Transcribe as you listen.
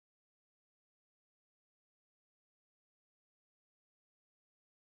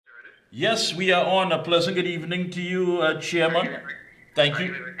Yes, we are on. A pleasant good evening to you, Chairman. Thank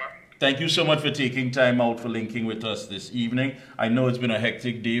you. Thank you so much for taking time out for linking with us this evening. I know it's been a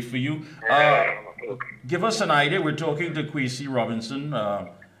hectic day for you. Give us an idea. We're talking to Kwasi Robinson.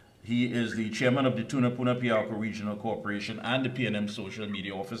 He is the chairman of the Tunapuna Piarco Regional Corporation and the PNM Social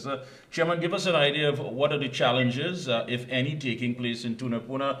Media Officer. Chairman, give us an idea of what are the challenges, if any, taking place in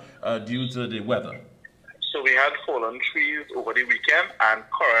Tunapuna due to the weather. So we had fallen trees over the weekend, and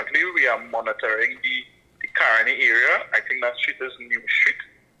currently we are monitoring the Carney area. I think that street is New Street.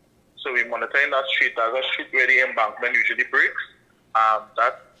 So we're monitoring that street. That's a street where the embankment usually breaks.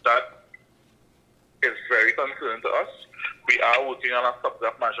 That is very concerning to us. We are working on a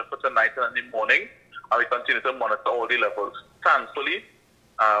stopgap measure for tonight and in the morning, and we continue to monitor all the levels. Thankfully,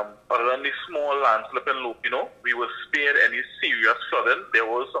 other than the small landslip and loop, we were spared any serious flooding. There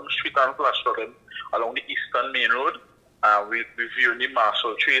was some street and flash flooding along the eastern main road. We reviewing the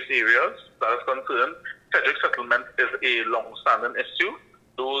Marshall Trace areas. That is concerned. Frederick settlement is a long-standing issue.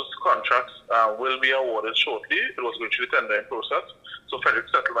 Those contracts will be awarded shortly. It was going through the tendering process. So Frederick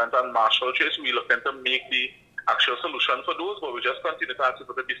settlement and Marshall Trace, we're looking to make the actual solution for those, but we just continue to ask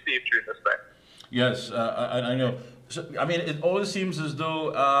people to be safe during this time. Yes, I know. So, I mean, it always seems as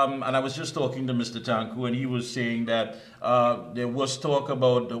though, and I was just talking to Mr. Tanku, and he was saying that there was talk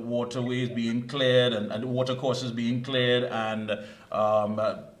about the waterways being cleared and the water courses being cleared and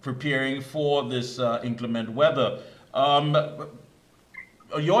preparing for this inclement weather.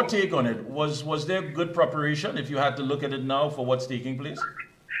 Your take on it, was there good preparation if you had to look at it now for what's taking place?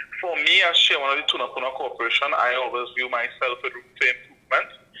 For me, as chairman of the Tunapuna Corporation, I always view myself with room for improvement.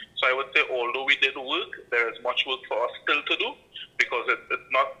 So I would say, although we did work, there is much work for us still to do, because it's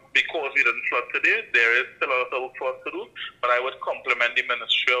not because we didn't flood today. There is still a lot of work for us to do. But I would compliment the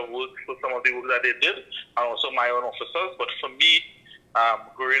Ministry of Work for some of the work that they did, and also my own officers. But for me,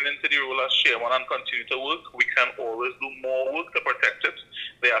 going into the role as chairman and continue to work, we can always do more work to protect it.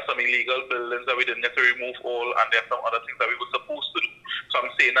 There are some illegal buildings that we didn't get to remove all, and there are some other things that we were supposed to do. So I'm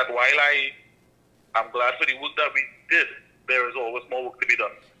saying that while I'm glad for the work that we did, there is always more work to be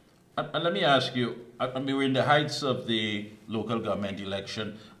done. And let me ask you, I mean, we're in the heights of the local government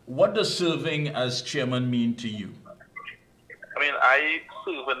election. What does serving as chairman mean to you? I mean,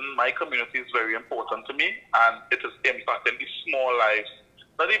 serving my community is very important to me, and it is impacting the small lives.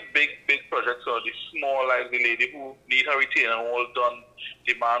 Not the big projects, or the small lives, the lady who need her retaining wall done,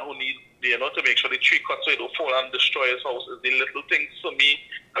 the man who need, to make sure the tree cuts so it don't fall and destroy his house. Is the little things for me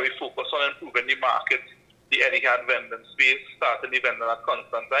that we focus on improving the market, the Etihad vending space, starting the vending at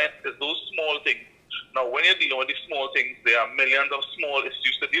Constantine. Is those small things. Now, when you're dealing with the small things, there are millions of small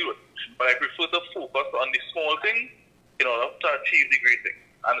issues to deal with. But I prefer to focus on the small things in order to achieve the great things.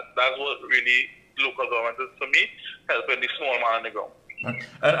 And that's what really local government is for me, helping the small man on the ground.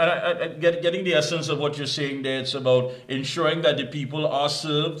 And getting the essence of what you're saying there, it's about ensuring that the people are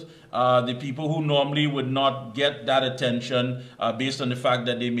served, the people who normally would not get that attention based on the fact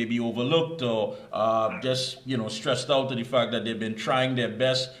that they may be overlooked or just, stressed out to the fact that they've been trying their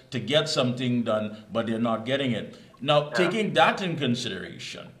best to get something done, but they're not getting it. Now, taking that in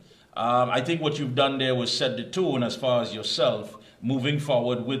consideration, I think what you've done there was set the tone as far as yourself moving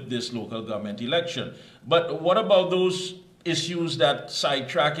forward with this local government election. But what about those issues that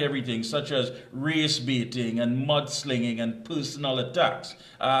sidetrack everything, such as race baiting and mudslinging and personal attacks?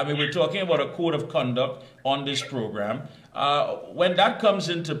 I mean, we're talking about a code of conduct on this program. When that comes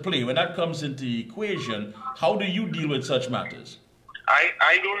into play, when that comes into the equation, how do you deal with such matters?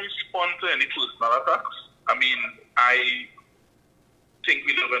 I don't respond to any personal attacks. I mean, I think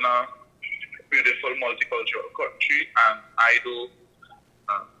we live in a beautiful multicultural country, and I do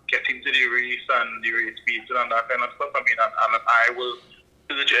get into the race and the race beating and that kind of stuff. I mean, and I will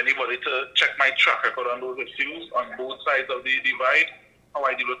urge anybody to check my track record on those issues on both sides of the divide. How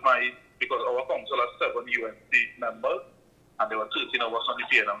I deal with because our council has 7 UNC members, and there were 13 of us on the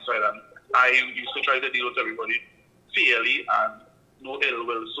PNM side, and I used to try to deal with everybody fairly and no ill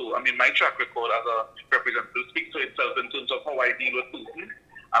will. So, I mean, my track record as a representative speaks for itself in terms of how I deal with people, and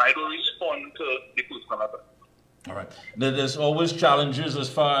I don't respond to the personal attack. All right. There's always challenges as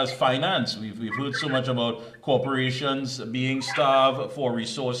far as finance. We've heard so much about corporations being starved for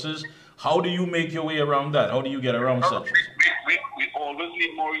resources. How do you make your way around that? How do you get around such? We always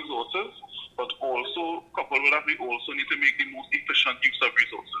need more resources, but also, coupled with that, we also need to make the most efficient use of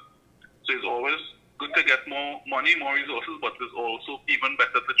resources. So it's always good to get more money, more resources, but it's also even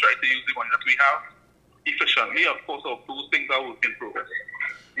better to try to use the money that we have efficiently. Of course, those things are work in progress.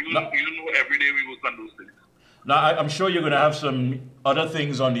 You know, every day we work on those things. Now, I'm sure you're going to have some other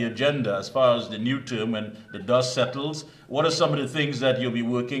things on the agenda as far as the new term when the dust settles. What are some of the things that you'll be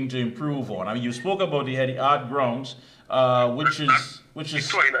working to improve on? I mean, you spoke about the Eddie Hart grounds, which is the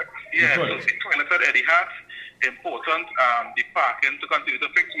toilet. Yeah, so the toilet at Eddie Hart, important. The parking to continue to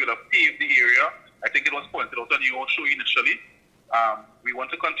fix. We'll have paved the area. I think it was pointed out on your show initially. We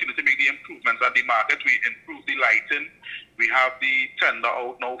want to continue to make the improvements at the market. We improve the lighting. We have the tender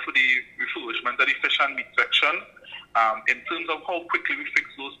out now for the refurbishment of the fish and meat section. In terms of how quickly we fix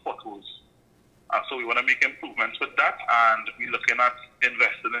those potholes. So we want to make improvements with that, and we're looking at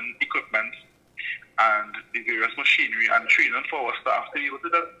investing in equipment and the various machinery and training for our staff to be able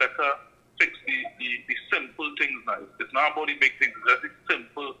to better fix the simple things now. It's not about the big things, it's just the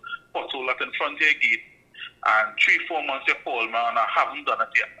simple pothole at in front of your gate. And 3-4 months you call me and I haven't done it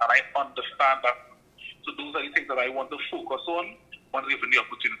yet. And I understand that. So those are the things that I want to focus on once given the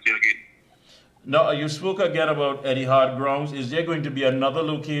opportunity again. Now, you spoke again about Eddie Hart grounds. Is there going to be another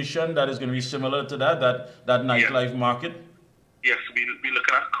location that is going to be similar to that nightlife market? Yes, we'll be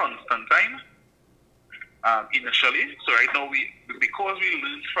looking at Constantine initially. So right now, because we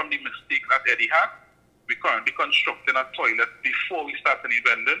learned from the mistakes at Eddie Hart, we're currently constructing a toilet before we start any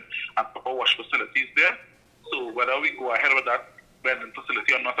vending and proper wash facilities there. So whether we go ahead with that vending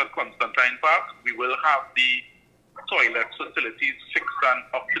facility or not at Constantine Park, we will have the toilet facilities fixed and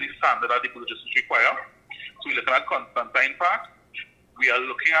up to the standard that the budget require. So we're looking at Constantine Park. We are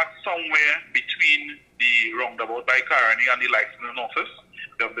looking at somewhere between the roundabout by Caroni and the licensing office.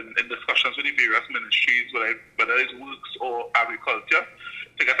 We have been in discussions with the various ministries, whether it's works or agriculture,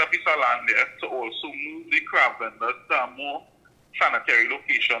 to get a piece of land there to also move the crab vendors to a more sanitary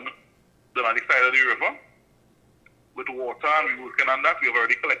location than on the side of the river with water, and we're working on that. We've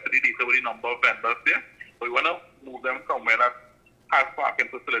already collected the data with the number of vendors there. But we want to move them somewhere that has parking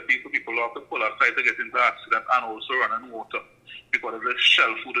facilities so people have to pull outside to get into accident and also running water because of the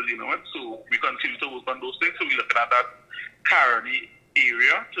shell food they're dealing with. So we continue to work on those things. So we're looking at that Caroni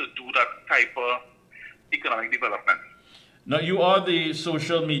area to do that type of economic development. Now, you are the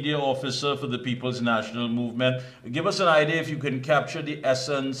social media officer for the People's National Movement. Give us an idea if you can capture the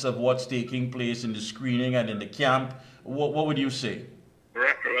essence of what's taking place in the screening and in the camp. What would you say?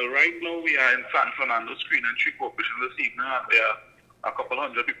 Well, right now we are in San Fernando screening 3 corporations this evening, and there are a couple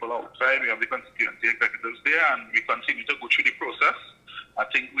hundred people outside. We have the constituency executives there, and we continue to go through the process. I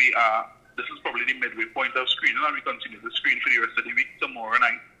think this is probably the midway point of screening, and we continue to screen for the rest of the week, tomorrow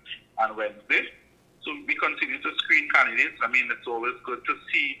night and Wednesday. So we continue to screen candidates. I mean, it's always good to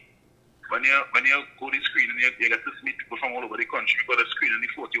see when you go to screening, you get to meet people from all over the country. We've got to screen in the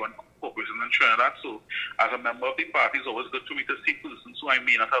 41 corporations in Trinidad. So as a member of the party, it's always good for me to see persons who I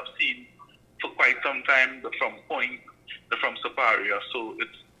may not have seen for quite some time. They're from Point, they're from Superior. So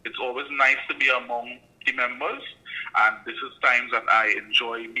it's always nice to be among the members. And this is times that I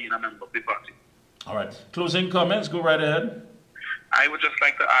enjoy being a member of the party. All right. Closing comments, go right ahead. I would just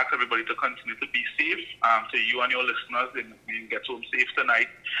like to ask everybody to continue to be safe, to you and your listeners, and get home safe tonight,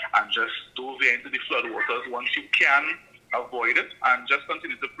 and just dove into the floodwaters once you can avoid it, and just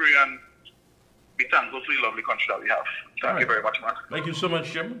continue to pray and be thankful for the lovely country that we have. Thank you very much, man. Thank you so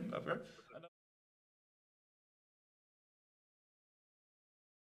much, Jim.